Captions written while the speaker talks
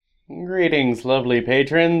Greetings, lovely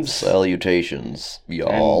patrons. Salutations,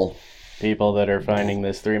 y'all. People that are finding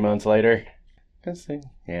this 3 months later.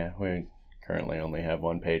 We currently only have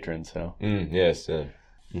one patron, so. Yes,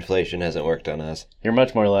 inflation hasn't worked on us. You're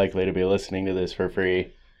much more likely to be listening to this for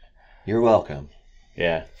free. You're welcome.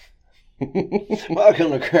 Yeah.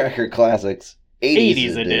 Welcome to Cracker Classics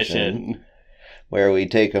 80s edition. Where we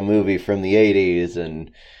take a movie from the 80s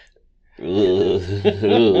and...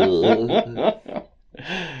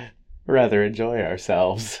 Rather enjoy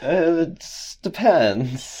ourselves. It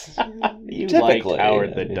depends. You Typically. like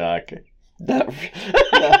Howard the Duck. No.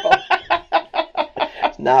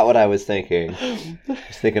 Not what I was thinking. I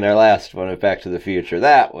was thinking our last one of Back to the Future.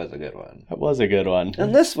 That was a good one. That was a good one.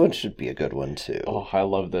 And this one should be a good one, too. Oh, I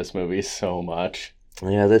love this movie so much.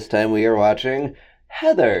 Yeah, this time we are watching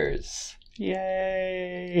Heathers.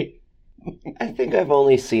 Yay! I think I've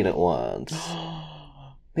only seen it once.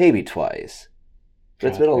 Maybe twice. But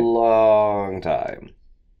it's been a long time.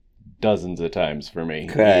 Dozens of times for me.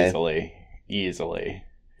 Okay. Easily.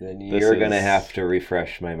 Then you're going to have to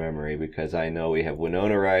refresh my memory because I know we have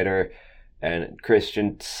Winona Ryder and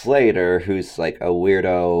Christian Slater, who's like a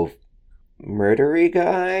weirdo murdery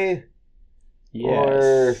guy. Yes.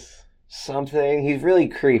 Or something. He's really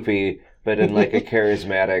creepy, but in like a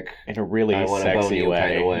charismatic, in a really I wanna bone sexy you way.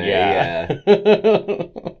 kind of way. Yeah.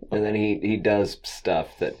 And then he does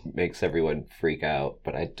stuff that makes everyone freak out,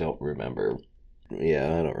 but I don't remember. Yeah,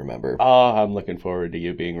 I don't remember. Oh, I'm looking forward to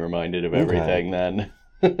you being reminded of everything then.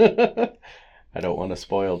 I don't want to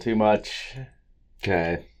spoil too much.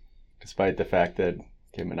 Okay. Despite the fact that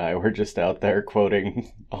Kim and I were just out there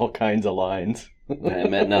quoting all kinds of lines.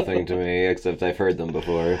 That meant nothing to me, except I've heard them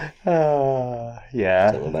before.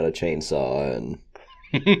 Yeah. Something about a chainsaw and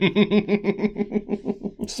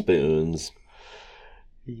spoons.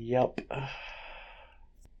 Yep.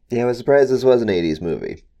 Yeah, I was surprised this was an 80s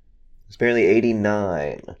movie. It's barely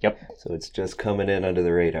 89. Yep. So it's just coming in under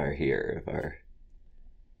the radar here of our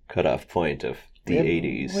cutoff point of the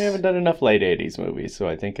 80s. We haven't done enough late 80s movies, so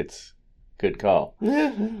I think it's a good call.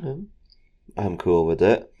 Yeah, I'm cool with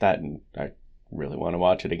it. That, and I really want to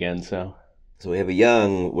watch it again, so. So we have a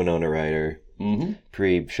young Winona Ryder,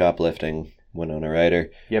 pre-shoplifting Winona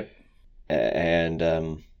Ryder. Yep. And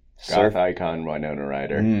goth icon Winona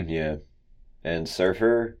Ryder. Yeah. And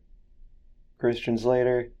surfer Christian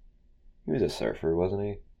Slater. He was a surfer, wasn't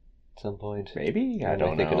he? At some point. Maybe? I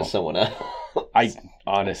don't know. Thinking of someone else. I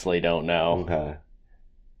honestly don't know. Okay.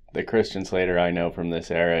 The Christian Slater I know from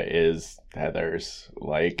this era is Heathers.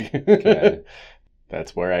 Like, Okay.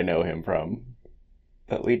 That's where I know him from.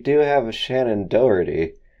 But we do have a Shannon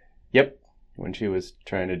Doherty. Yep. When she was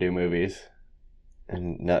trying to do movies.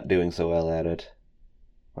 And not doing so well at it.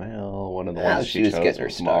 Well, one of the ones she was chose getting her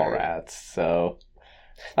was start. Mallrats, so...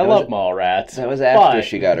 I love Mallrats. That was after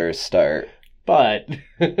she got her start. But...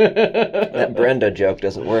 That Brenda joke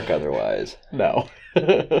doesn't work otherwise. No.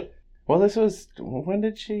 Well, this was... When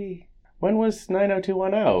was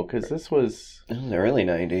 90210? Because this was... In the early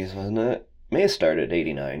 90s, wasn't it? May have started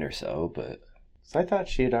 89 or so, but... I thought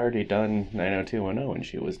she had already done 90210 when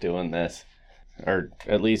she was doing this. Or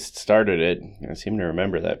at least started it. I seem to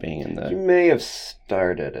remember that being in the... She may have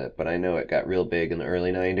started it, but I know it got real big in the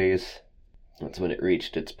early 90s. That's when it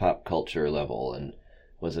reached its pop culture level and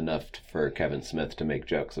was enough for Kevin Smith to make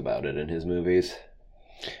jokes about it in his movies.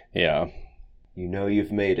 Yeah. You know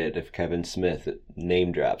you've made it if Kevin Smith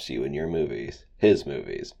name drops you in your movies. His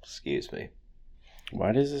movies, excuse me.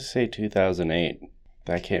 Why does this say 2008?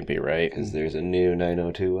 That can't be right. Because there's a new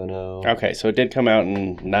 90210. Okay, so it did come out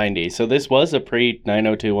in 90. So this was a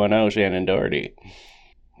pre-90210 Shannon Doherty.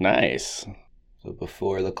 Nice. So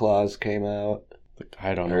before The Claws came out?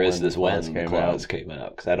 I don't know. Or is this when The Claws came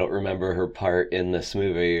out? Because I don't remember her part in this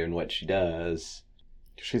movie and what she does.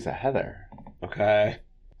 She's a Heather. Okay.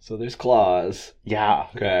 So there's Claws. Yeah.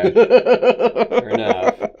 Okay. Fair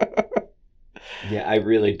enough. Yeah, I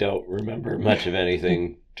really don't remember much of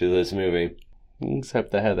anything to this movie. Except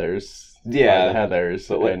the Heathers. Yeah. The Heathers.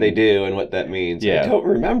 But what they do and what that means. Yeah. I don't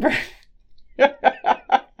remember.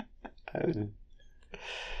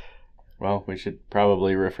 Well, we should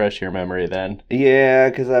probably refresh your memory then. Yeah,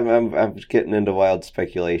 because I'm getting into wild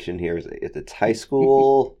speculation here. It's high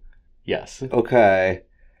school? Yes. Okay.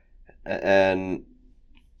 And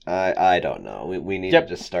I don't know. We need to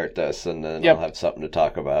just start this, and then I'll have something to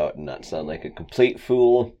talk about and not sound like a complete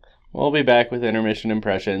fool. We'll be back with intermission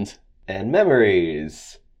impressions. And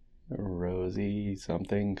memories. Rosy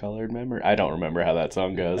something colored memory. I don't remember how that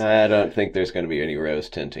song goes. I don't think there's going to be any rose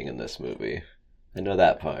tinting in this movie. I know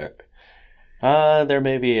that part. There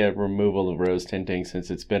may be a removal of rose tinting since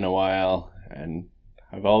it's been a while, and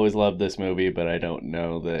I've always loved this movie, but I don't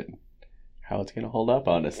know how it's going to hold up,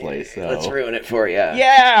 honestly. So let's ruin it for you.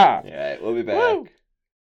 Yeah! All right, we'll be back. Woo!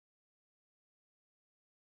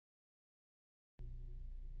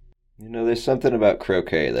 You know, there's something about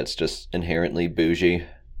croquet that's just inherently bougie.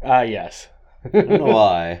 Yes. I don't know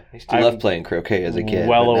why. I used to love I'm playing croquet as a kid.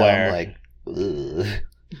 well but now aware. I'm like, ugh.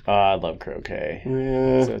 I love croquet. Yeah.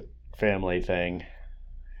 It's a family thing.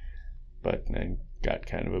 But I got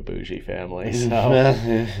kind of a bougie family, so...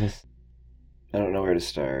 I don't know where to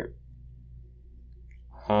start.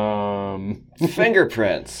 Um,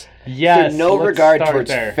 Fingerprints. yes. For no let's regard start towards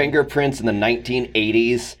there. fingerprints in the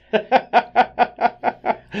 1980s.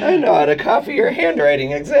 I know how to copy your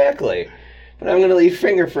handwriting exactly. But I'm going to leave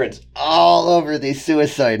fingerprints all over these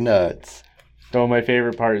suicide notes. Oh, my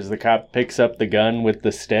favorite part is the cop picks up the gun with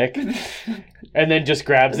the stick and then just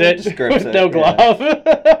grabs And then it just grips with it, no yeah. glove.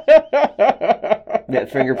 Yeah,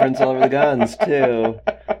 fingerprints all over the guns, too.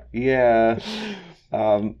 Yeah.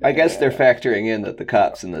 I guess they're factoring in that the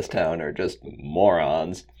cops in this town are just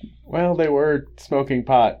morons. Well, they were smoking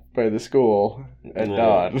pot by the school at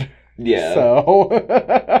dawn. Yeah. So.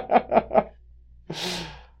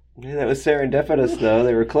 Yeah, that was serendipitous, though.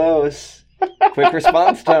 They were close. Quick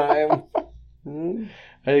response time. I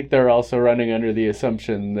think they're also running under the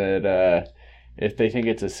assumption that if they think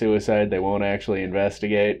it's a suicide, they won't actually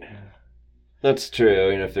investigate. That's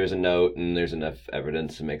true. If there's a note and there's enough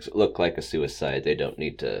evidence that makes it look like a suicide, they don't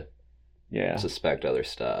need to suspect other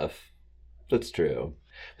stuff. That's true.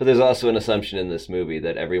 But there's also an assumption in this movie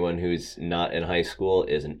that everyone who's not in high school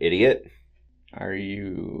is an idiot. Are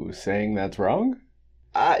you saying that's wrong?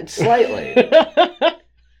 Slightly.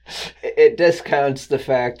 It discounts the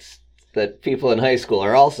fact that people in high school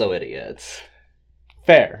are also idiots.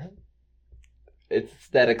 Fair. It's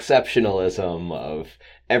that exceptionalism of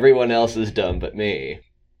everyone else is dumb but me.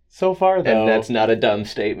 So far, though, And that's not a dumb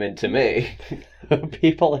statement to me.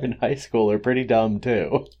 people in high school are pretty dumb,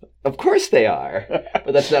 too. Of course they are.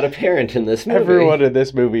 But that's not apparent in this movie. Everyone in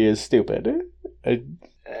this movie is stupid. Well,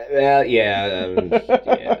 yeah.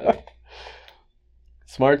 Yeah.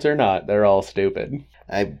 Smarts or not, they're all stupid.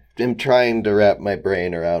 I am trying to wrap my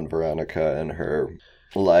brain around Veronica and her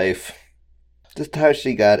life. Just how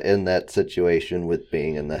she got in that situation with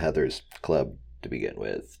being in the Heathers Club to begin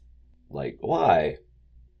with. Like, why?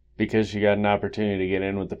 Because she got an opportunity to get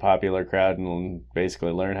in with the popular crowd and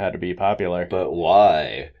basically learn how to be popular. But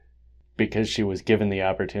why? Because she was given the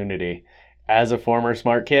opportunity. As a former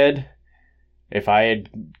smart kid, if I had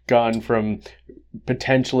gone from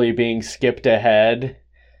potentially being skipped ahead,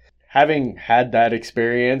 having had that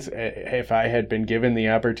experience, if I had been given the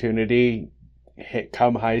opportunity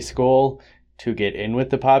come high school to get in with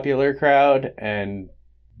the popular crowd and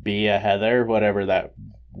be a Heather, whatever that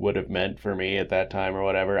would have meant for me at that time or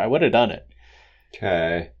whatever, I would have done it.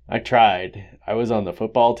 Okay. I tried. I was on the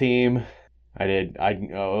football team. It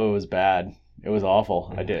was bad. It was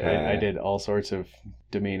awful. Okay. I did all sorts of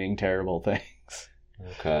demeaning, terrible things.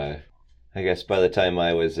 Okay. I guess by the time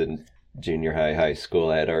I was in junior high school,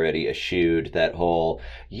 I had already eschewed that whole,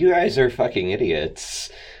 you guys are fucking idiots.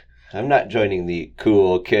 I'm not joining the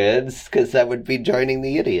cool kids, because that would be joining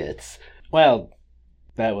the idiots. Well,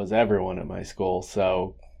 that was everyone at my school,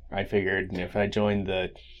 so I figured if I joined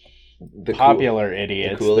the popular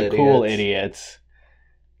idiots, the cool idiots,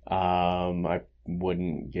 I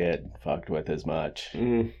wouldn't get fucked with as much.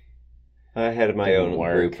 I had my Didn't own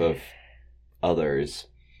work. group of others.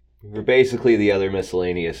 We were basically the other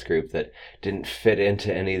miscellaneous group that didn't fit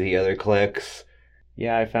into any of the other cliques.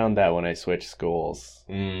 Yeah, I found that when I switched schools.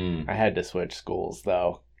 I I had to switch schools,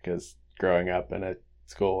 though, because growing up in a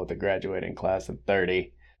school with a graduating class of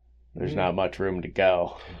 30, there's not much room to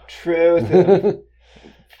go. Truth.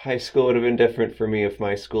 High school would have been different for me if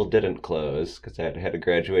my school didn't close, because I had a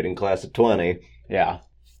graduating class of 20. Yeah.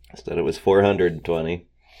 Instead it was 420.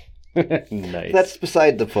 Nice. That's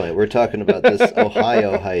beside the point. We're talking about this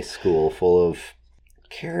Ohio high school full of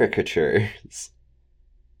caricatures.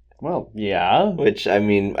 Well, yeah. Which, I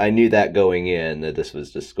mean, I knew that going in, that this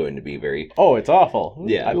was just going to be very... Oh, it's awful.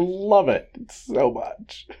 Yeah. I love it so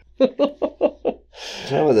much.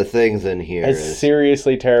 Some of the things in here As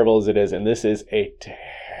seriously terrible as it is, and this is a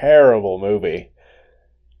terrible movie.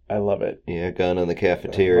 I love it. Yeah, gun in the I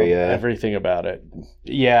cafeteria. love everything about it.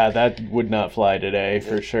 Yeah, that would not fly today,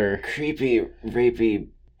 for sure. Creepy, rapey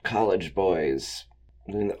college boys.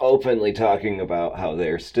 And openly talking about how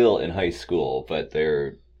they're still in high school, but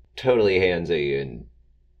they're totally handsy and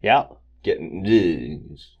Yeah.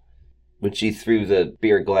 getting... When she threw the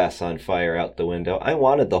beer glass on fire out the window, I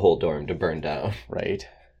wanted the whole dorm to burn down. Right.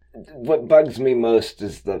 What bugs me most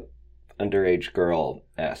is the underage girl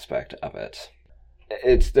aspect of it.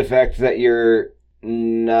 It's the fact that you're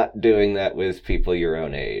not doing that with people your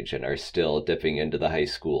own age and are still dipping into the high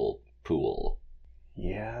school pool.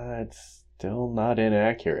 Yeah, that's still not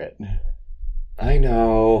inaccurate. I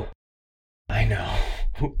know.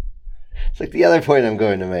 It's like the other point I'm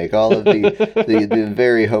going to make. All of the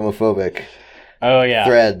very homophobic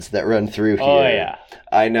threads that run through here. Oh, yeah.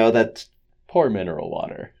 I know that's... Poor mineral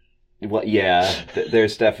water. Well, yeah,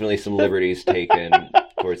 there's definitely some liberties taken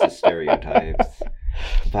towards the stereotypes.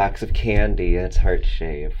 A box of candy, and it's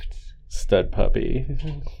heart-shaped. Stud puppy.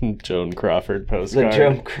 Joan Crawford postcard. The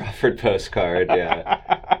Joan Crawford postcard, yeah.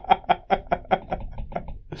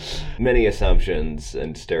 Many assumptions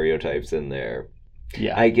and stereotypes in there.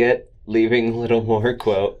 Yeah. I get leaving a little more,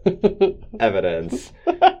 quote, evidence.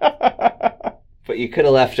 But you could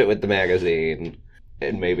have left it with the magazine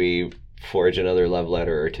and maybe forge another love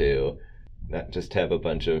letter or two. Not just have a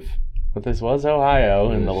bunch of... But this was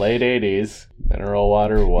Ohio in the late 80s. Mineral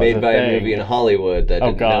water was made by a movie in Hollywood that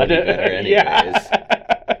didn't know any better anyways.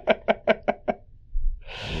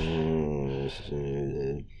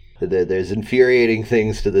 There's infuriating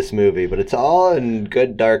things to this movie, but it's all in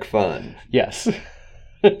good dark fun. Yes.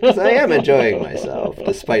 Because I am enjoying myself,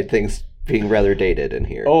 despite things being rather dated in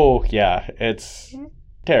here. Oh, yeah. It's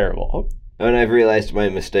terrible. And I've realized my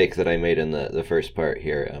mistake that I made in the first part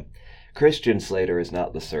here. Christian Slater is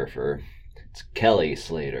not the surfer. It's Kelly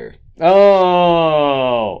Slater.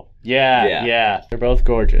 Oh, yeah. They're both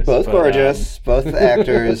gorgeous. Both gorgeous, both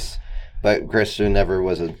actors, but Christian never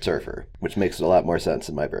was a surfer, which makes a lot more sense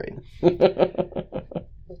in my brain. And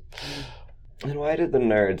why did the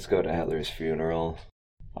nerds go to Heather's funeral?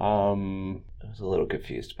 I was a little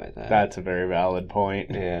confused by that. That's a very valid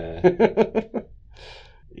point. Yeah.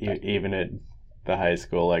 Even at the high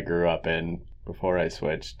school I grew up in before I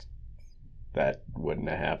switched, that wouldn't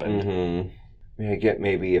have happened. Mm-hmm. I get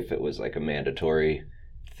maybe if it was like a mandatory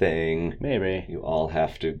thing. Maybe. You all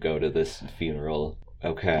have to go to this funeral.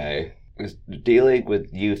 Okay. It was dealing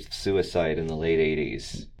with youth suicide in the late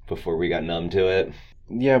 80s before we got numb to it.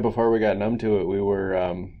 Yeah, before we got numb to it, we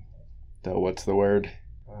were, what's the word?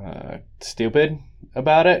 Stupid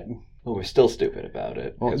about it. Well, we're still stupid about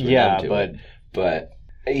it. Well, yeah, But,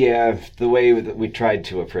 yeah, the way that we tried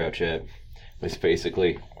to approach it was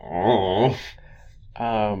basically...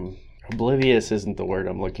 Oblivious isn't the word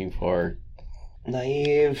I'm looking for.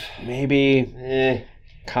 Naive. Maybe.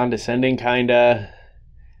 Condescending, kinda.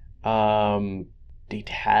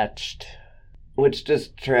 Detached. Which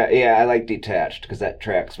just I like detached because that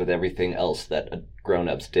tracks with everything else that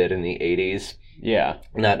grown-ups did in the 80s. Yeah.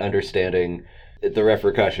 Not understanding the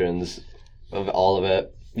repercussions of all of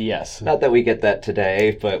it. Yes. Not that we get that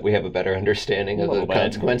today, but we have a better understanding of the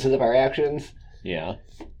consequences of our actions. Yeah.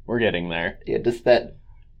 We're getting there. Yeah, just that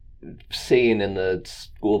scene in the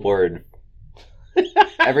school board.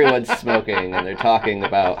 Everyone's smoking and they're talking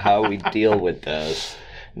about how we deal with this.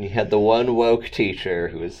 And you had the one woke teacher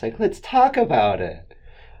who was like, let's talk about it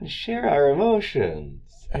and share our emotions.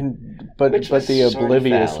 But the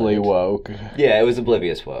obliviously woke. Yeah, it was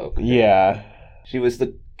oblivious woke. Yeah. She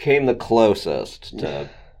came the closest to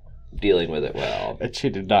dealing with it well. And she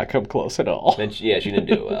did not come close at all. She didn't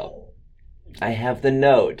do it well. I have the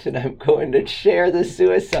note, and I'm going to share the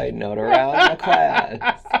suicide note around the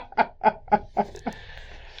class.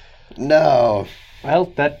 No. Well,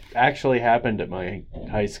 that actually happened at my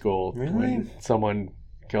high school. Really? When someone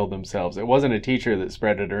killed themselves. It wasn't a teacher that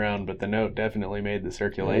spread it around, but the note definitely made the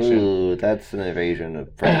circulation. Ooh, that's an invasion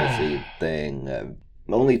of privacy thing.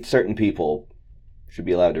 Only certain people should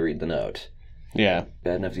be allowed to read the note. Yeah.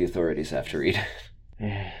 Bad enough the authorities have to read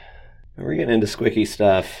it. We're getting into squicky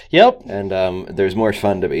stuff. Yep. And there's more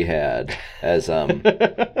fun to be had as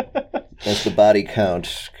the body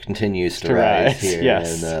count continues to rise here.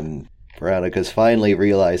 Yes. And Veronica's finally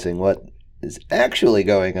realizing what is actually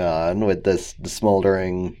going on with this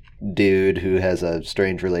smoldering dude who has a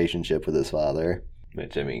strange relationship with his father.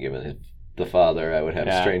 Which, I mean, given the father, I would have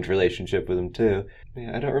a strange relationship with him, too.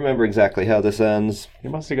 Yeah, I don't remember exactly how this ends. He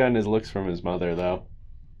must have gotten his looks from his mother, though.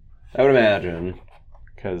 I would imagine.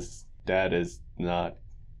 Because Dad is not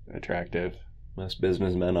attractive. Most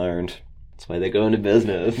businessmen aren't. That's why they go into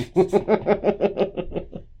business.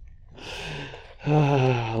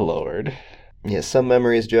 Lord. Yeah, some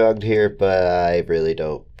memories jogged here, but I really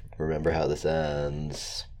don't remember how this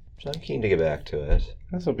ends. So I'm keen to get back to it.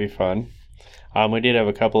 This will be fun. We did have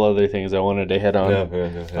a couple other things I wanted to hit on.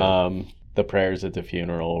 No. The prayers at the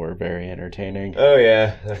funeral were very entertaining. Oh,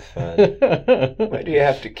 yeah. That's fun. Why do you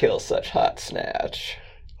have to kill such hot snatch?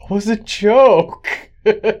 It was a joke.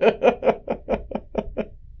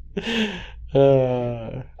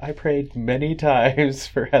 I prayed many times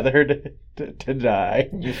for Heather to die.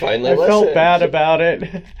 You finally listened. I felt bad about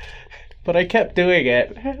it, but I kept doing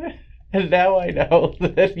it. And now I know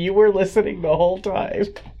that you were listening the whole time.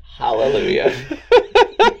 Hallelujah.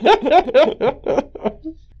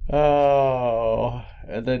 Oh,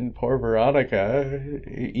 and then poor Veronica,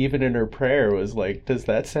 even in her prayer, was like, does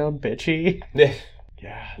that sound bitchy? Yeah.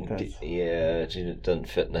 Yeah, she doesn't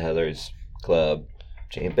fit in Heather's club.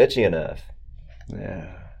 She ain't bitchy enough. Yeah.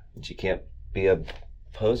 And she can't be a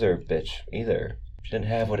poser bitch either. She didn't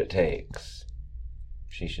have what it takes.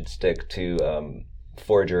 She should stick to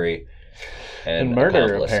forgery and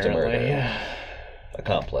murder, apparently.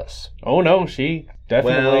 Accomplice. Oh, no, she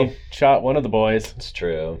definitely shot one of the boys. It's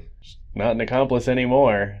true. She's not an accomplice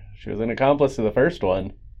anymore. She was an accomplice to the first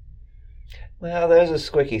one. Well, there's a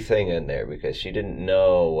squicky thing in there because she didn't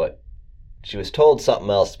know what... She was told something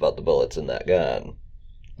else about the bullets in that gun.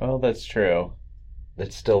 Oh, that's true.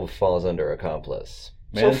 It still falls under accomplice.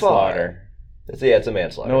 Manslaughter. So far. It's a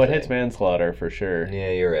manslaughter. No, it hits manslaughter for sure.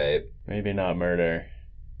 Yeah, you're right. Maybe not murder.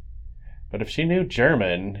 But if she knew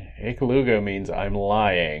German, Ich lüge means I'm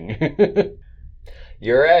lying.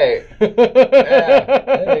 You're right. Yeah,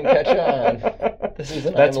 I didn't catch on. This is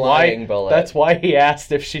an I'm lying bullet. That's why he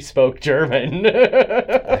asked if she spoke German.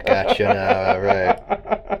 I gotcha now, right.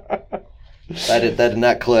 That did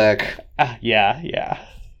not click. Yeah.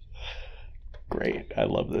 Great. I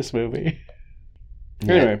love this movie.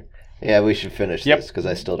 Yeah. Anyway. Yeah, we should finish this because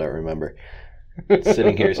I still don't remember.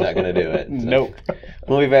 Sitting here is not going to do it. So. Nope.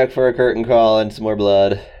 We'll be back for a curtain call and some more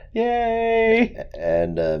blood. Yay!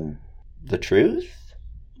 And the truth?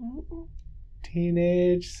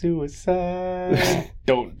 Teenage suicide.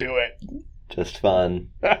 Don't do it. Just fun.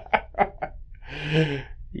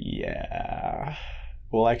 Yeah.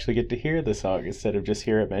 We'll actually get to hear the song instead of just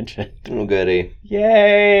hear it mentioned. Oh, goody.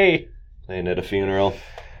 Yay! Playing at a funeral?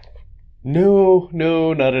 No,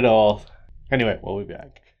 not at all. Anyway, we'll be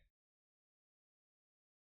back.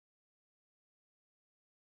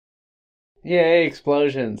 Yay,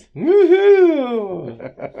 explosions. Woohoo!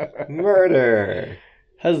 Murder.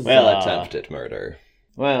 Huzzah. Well, attempted murder.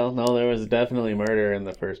 Well, no, there was definitely murder in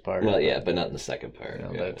the first part. Well, yeah, but not in the second part.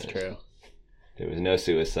 No, that's true. There was no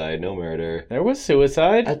suicide, no murder. There was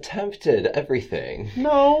suicide. Attempted everything.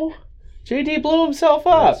 No. JD blew himself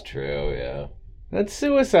up. That's true, yeah. That's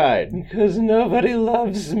suicide. Because nobody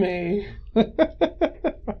loves me. I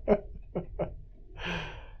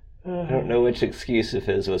don't know which excuse of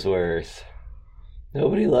his was worse.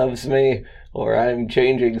 Nobody loves me, or I'm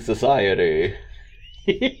changing society.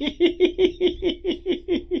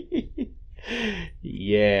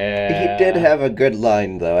 Yeah. He did have a good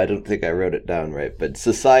line, though. I don't think I wrote it down right, but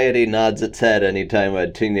society nods its head anytime a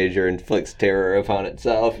teenager inflicts terror upon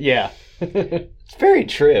itself. Yeah. It's very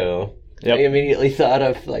true. Yep. I immediately thought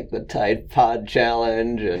of, like, the Tide Pod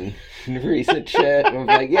Challenge and recent shit. I was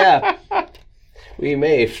like, yeah, we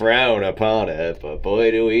may frown upon it, but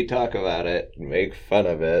boy, do we talk about it and make fun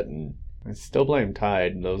of it. And I still blame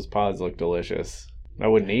Tide. Those pods look delicious. I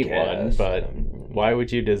wouldn't eat one, but why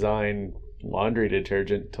would you design laundry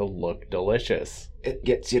detergent to look delicious? It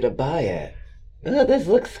gets you to buy it. Oh, this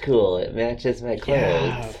looks cool. It matches my clothes.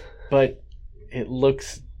 Yeah, but it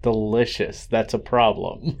looks delicious. That's a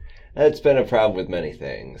problem. That's been a problem with many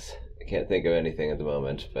things. I can't think of anything at the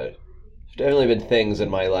moment, but there's definitely been things in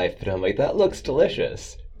my life that I'm like, that looks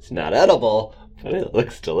delicious. It's not edible, but it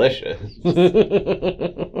looks delicious.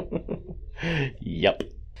 Yep.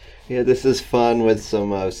 Yeah, this is fun with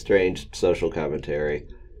some strange social commentary.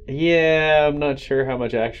 Yeah, I'm not sure how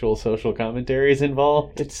much actual social commentary is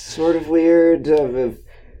involved. It's sort of weird of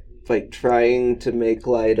like trying to make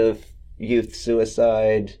light of youth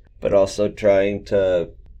suicide, but also trying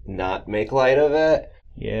to not make light of it.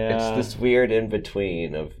 Yeah. It's this weird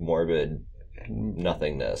in-between of morbid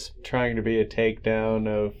nothingness. Trying to be a takedown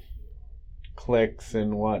of cliques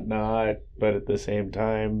and whatnot, but at the same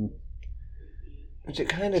time... Which it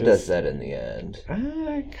kind of does that in the end.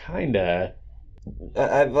 Kinda.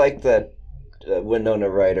 I've liked that Winona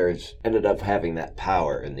Ryder's ended up having that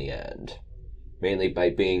power in the end. Mainly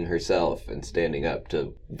by being herself and standing up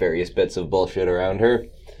to various bits of bullshit around her.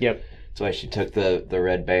 Yep. That's why she took the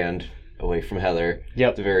red band away from Heather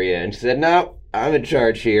at the very end. She said, no, I'm in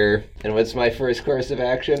charge here. And what's my first course of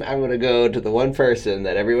action? I'm going to go to the one person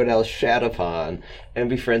that everyone else shat upon and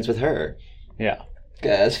be friends with her. Yeah.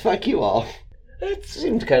 Guys, fuck you all. That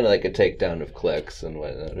seemed kind of like a takedown of cliques and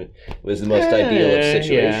whatnot. It was the most ideal of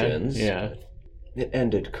situations. Yeah. It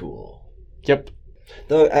ended cool. Yep.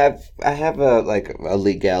 Though I have a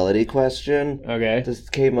legality question. Okay. This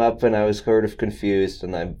came up and I was sort of confused,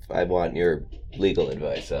 and I want your legal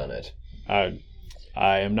advice on it.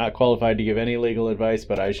 I am not qualified to give any legal advice,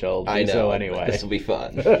 but I shall do so anyway. This will be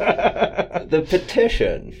fun. The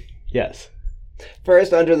petition. Yes.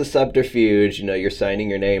 First, under the subterfuge, you're signing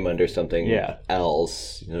your name under something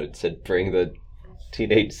else. It said bring the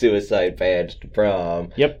teenage suicide badge to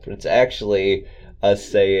prom. Yep. But it's actually us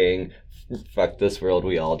saying, fuck this world,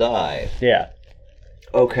 we all die. Yeah.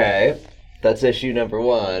 Okay. That's issue number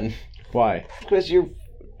one. Why? Because you're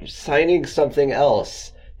signing something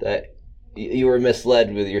else that you were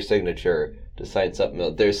misled with your signature to sign something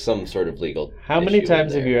else. There's some sort of legal How many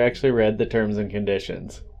times have you actually read the terms and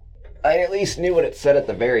conditions? I at least knew what it said at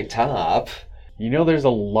the very top. There's a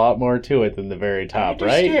lot more to it than the very top, right?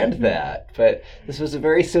 I understand that, but this was a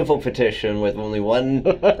very simple petition with only one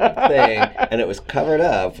thing, and it was covered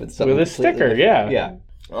up with something with a sticker, yeah. Yeah.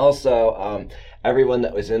 Also, everyone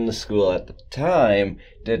that was in the school at the time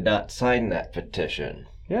did not sign that petition.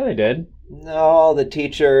 Yeah, they did. No, the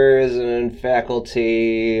teachers and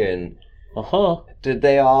faculty and... Did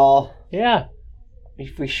they all? Yeah. Are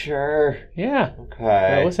we sure? Yeah. Okay.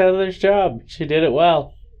 That was Heather's job. She did it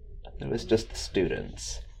well. It was just the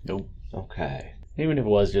students. Nope. Okay. Even if it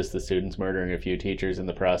was just the students murdering a few teachers in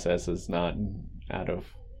the process, is not out of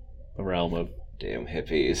the realm of... Damn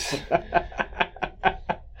hippies.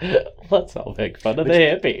 Let's all make fun of the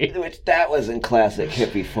hippie. Which that was in classic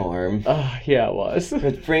hippie form. Yeah, it was.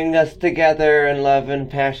 It's bring us together in love and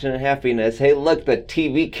passion and happiness. Hey, look, the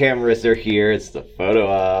TV cameras are here. It's the photo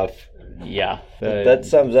op. Yeah. That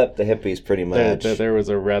sums up the hippies pretty much. There was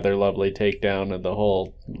a rather lovely takedown of the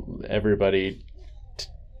whole... Everybody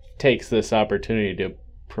takes this opportunity to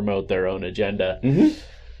promote their own agenda. Mm-hmm.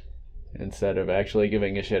 Instead of actually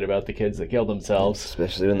giving a shit about the kids that killed themselves.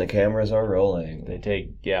 Especially when the cameras are rolling. They take...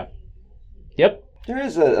 Yeah. Yep. There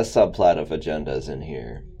is a subplot of agendas in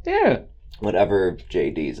here. Yeah. Whatever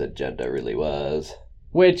JD's agenda really was.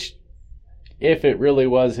 Which, if it really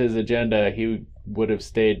was his agenda, he would have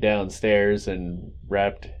stayed downstairs and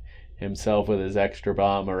wrapped himself with his extra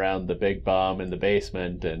bomb around the big bomb in the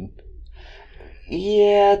basement and...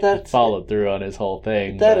 Yeah, that's... Followed through on his whole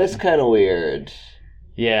thing. That is kind of weird.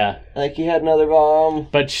 Yeah. Like he had another bomb.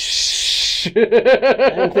 But shh. I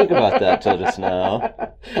didn't think about that till just now.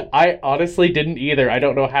 I honestly didn't either. I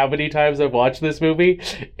don't know how many times I've watched this movie.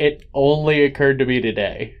 It only occurred to me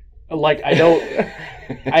today. Like, I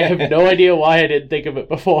have no idea why I didn't think of it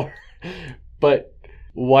before. But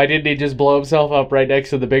why didn't he just blow himself up right next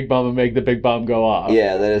to the big bomb and make the big bomb go off?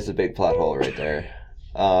 Yeah, that is a big plot hole right there.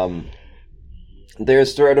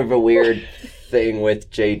 There's sort of a weird thing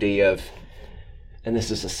with JD of... And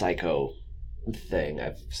this is a psycho thing.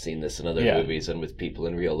 I've seen this in other movies and with people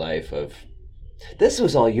in real life of, this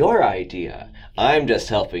was all your idea. I'm just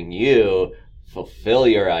helping you fulfill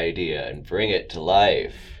your idea and bring it to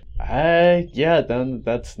life. Yeah, then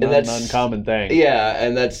that's not an uncommon thing. Yeah,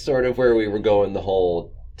 and that's sort of where we were going the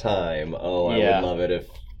whole time. Oh, I would love it if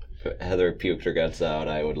Heather puked her guts out.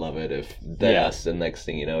 I would love it if this. And next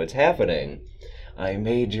thing you know, it's happening. I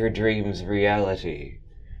made your dreams reality.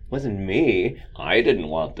 It wasn't me. I didn't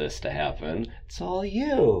want this to happen. It's all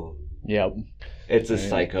you. Yep. It's a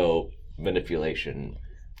psycho manipulation,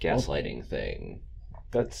 gaslighting thing.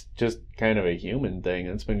 That's just kind of a human thing.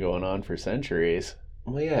 It's been going on for centuries.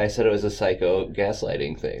 Well, yeah, I said it was a psycho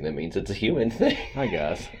gaslighting thing. That means it's a human thing. I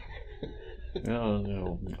guess.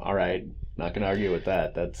 No. All right. Not going to argue with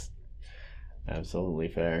that. That's absolutely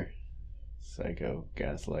fair. Psycho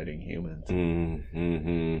gaslighting humans.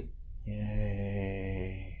 Mm-hmm.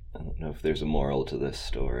 Yay. I don't know if there's a moral to this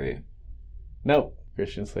story. Nope.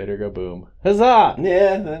 Christian Slater go boom. Huzzah!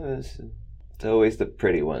 Yeah, it's always the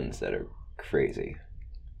pretty ones that are crazy.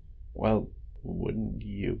 Well, wouldn't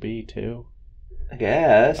you be too? I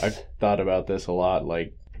guess. I've thought about this a lot.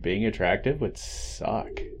 Like, being attractive would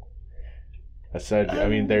suck. I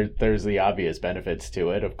mean, there's the obvious benefits to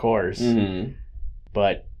it, of course. Mm-hmm.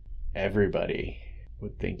 But everybody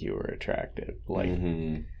would think you were attractive. Like,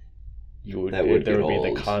 there would be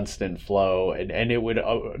the constant flow, and it would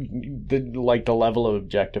the level of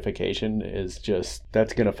objectification is just,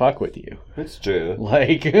 that's gonna fuck with you. That's true.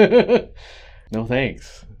 Like, no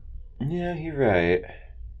thanks. Yeah, you're right.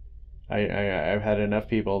 I've had enough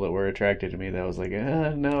people that were attracted to me that was like,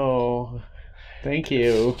 no, thank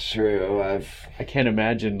you. It's true. I can't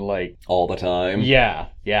imagine, like, all the time. Yeah.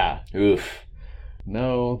 Oof.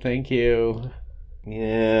 No, thank you.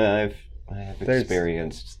 Yeah, I have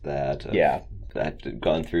experienced that. I've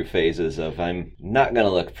gone through phases of, I'm not going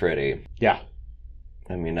to look pretty. Yeah.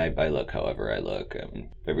 I mean, I look however I look.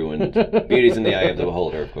 Everyone's beauty's in the eye of the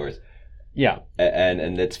beholder, of course. Yeah.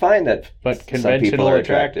 And it's fine that but some people conventional are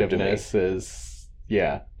attractive to me. is,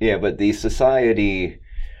 Yeah, but the society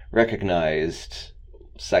recognized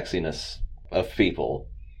sexiness of people.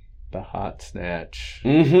 The hot snatch.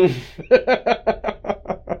 Mm-hmm.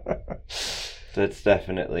 That's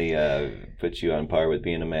definitely puts you on par with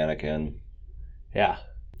being a mannequin. Yeah.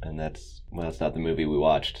 And that's not the movie we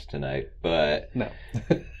watched tonight, but... No.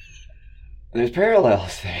 There's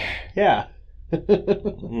parallels there. Yeah.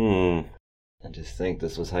 I just think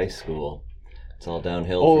this was high school. It's all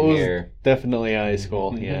downhill from here. Definitely high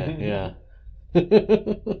school. Yeah.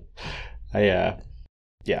 Yeah.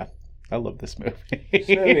 I love this movie. This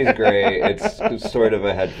movie's great. It's sort of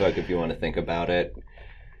a head fuck if you want to think about it.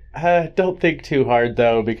 Don't think too hard,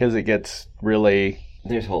 though, because it gets really...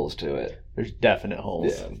 There's holes to it. There's definite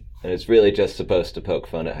holes. Yeah. And it's really just supposed to poke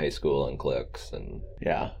fun at high school and cliques. And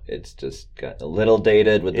yeah. It's just got a little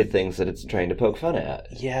dated with the things that it's trying to poke fun at.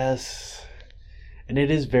 Yes. And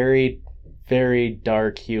it is very, very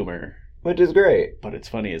dark humor. Which is great. But it's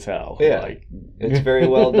funny as hell. Yeah. It's very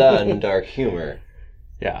well done, dark humor.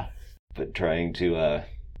 Yeah. But trying to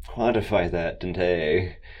quantify that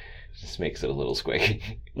today just makes it a little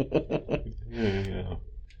squeaky. Yeah.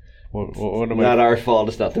 What am not our fault.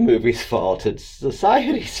 It's not the movie's fault. It's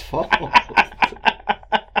society's fault.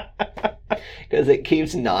 Because it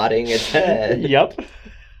keeps nodding its head. Yep.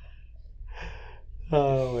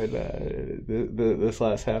 Oh, and this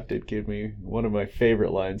last half did give me one of my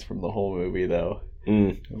favorite lines from the whole movie, though.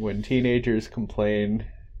 When teenagers complain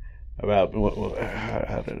about...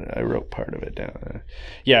 how did I wrote part of it down.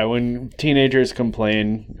 Yeah, when teenagers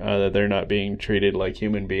complain that they're not being treated like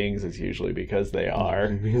human beings, it's usually because they are.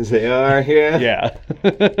 Because they are, yeah. Yeah.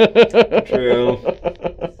 True.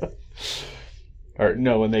 Or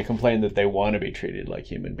no, when they complain that they want to be treated like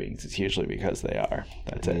human beings, it's usually because they are.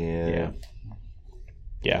 That's it.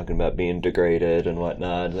 Yeah. Talking about being degraded and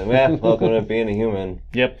whatnot. Like, welcome to being a human.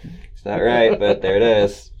 Yep. It's not right, but there it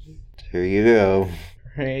is. Here you go.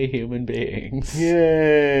 Hey, human beings.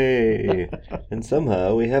 Yay! And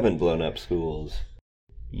somehow we haven't blown up schools.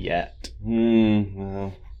 Yet.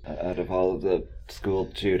 Well, out of all of the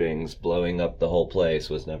school shootings, blowing up the whole place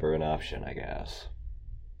was never an option, I guess.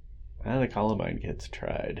 The Columbine kids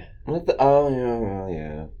tried.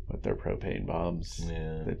 Yeah. With their propane bombs.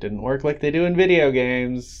 Yeah. That didn't work like they do in video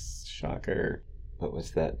games. Shocker. What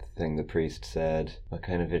was that thing the priest said? What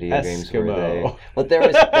kind of video games were they? Eskimo. Well, there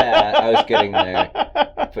was that. I was getting there.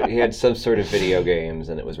 But he had some sort of video games,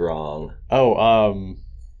 and it was wrong. Oh,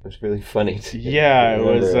 It was really funny to yeah, it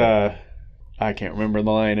was, I can't remember the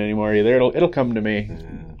line anymore either. It'll come to me,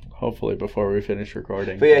 hopefully, before we finish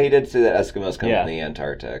recording. But yeah, he did say that Eskimos come from the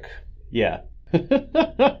Antarctic. Yeah.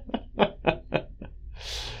 But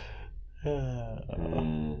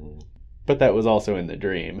that was also in the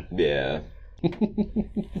dream. Yeah. At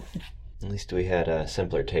least we had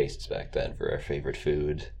simpler tastes back then for our favorite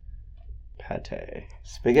food. Pate.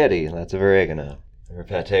 Spaghetti, lots of oregano. Her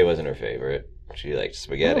pate wasn't her favorite. She liked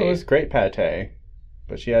spaghetti. Oh, it was great pate,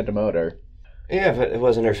 but she had to motor. Yeah, but it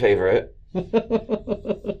wasn't her favorite.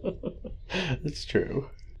 It's true.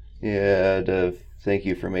 Yeah, thank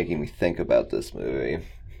you for making me think about this movie.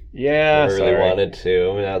 Yeah, I really wanted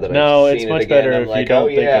to. Now that I've seen it's much it again, better I'm if like, you don't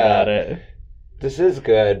think about it. This is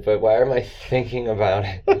good, but why am I thinking about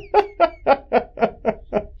it?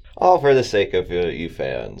 All for the sake of you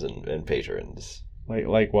fans and patrons.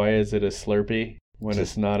 Like, why is it a Slurpee when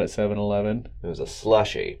it's not at 7-Eleven? It was a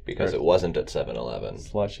slushy because it wasn't at 7-Eleven.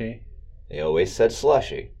 Slushy? They always said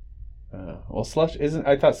slushy. Well, Slush isn't.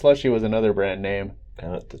 I thought Slushy was another brand name.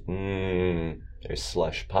 There's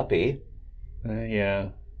Slush Puppy. Yeah.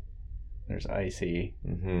 There's Icy.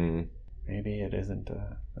 Mm-hmm. Maybe it isn't.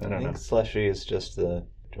 I don't know. Slushy is just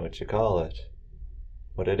what you call it.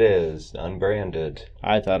 What it is, unbranded.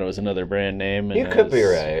 I thought it was another brand name. And you could be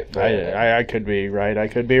right. I could be right. I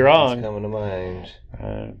could be wrong. It's coming to mind.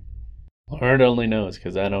 Lord only knows,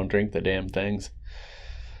 because I don't drink the damn things.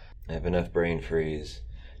 I have enough brain freeze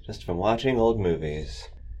just from watching old movies.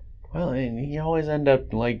 Well, and you always end up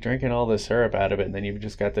drinking all the syrup out of it, and then you've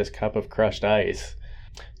just got this cup of crushed ice.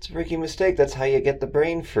 It's a rookie mistake. That's how you get the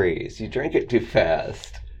brain freeze. You drink it too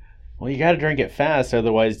fast. Well, you got to drink it fast,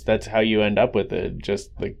 otherwise that's how you end up with it.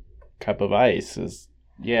 Just the cup of ice is.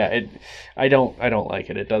 Yeah, I don't like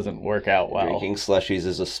it. It doesn't work out well. Drinking slushies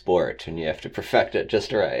is a sport, and you have to perfect it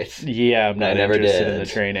just right. Yeah, I'm not interested in the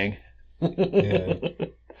training. Yeah.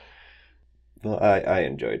 Well, I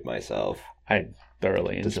enjoyed myself. I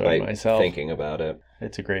thoroughly enjoyed myself. Thinking about it.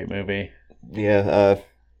 It's a great movie. Yeah,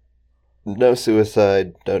 no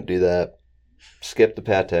suicide. Don't do that. Skip the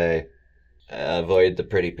pate. Avoid the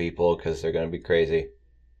pretty people because they're going to be crazy.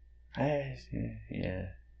 Yeah,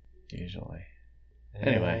 usually.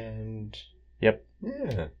 Anyway. And yep.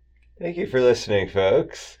 Yeah. Thank you for listening,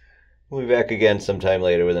 folks. We'll be back again sometime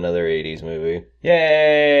later with another 80s movie.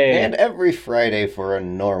 Yay! And every Friday for a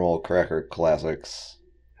normal Cracker Classics.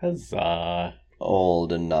 Huzzah.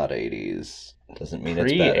 Old and not 80s. Doesn't mean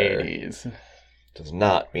it's better. Pre-80s. Does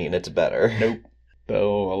not mean it's better. Nope.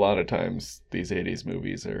 Though a lot of times these 80s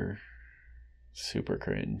movies are super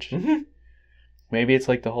cringe. Mm-hmm. Maybe it's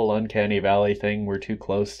like the whole Uncanny Valley thing. We're too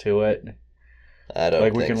close to it. I don't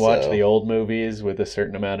think so. Like we can watch the old movies with a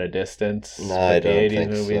certain amount of distance. No, I don't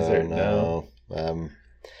think so. No.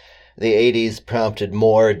 The 80s prompted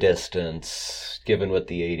more distance, given what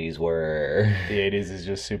the 80s were. The 80s is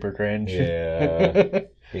just super cringe. Yeah.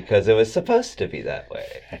 Because it was supposed to be that way.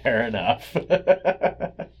 Fair enough.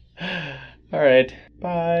 All right.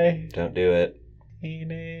 Bye. Don't do it.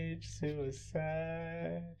 Teenage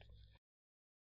suicide.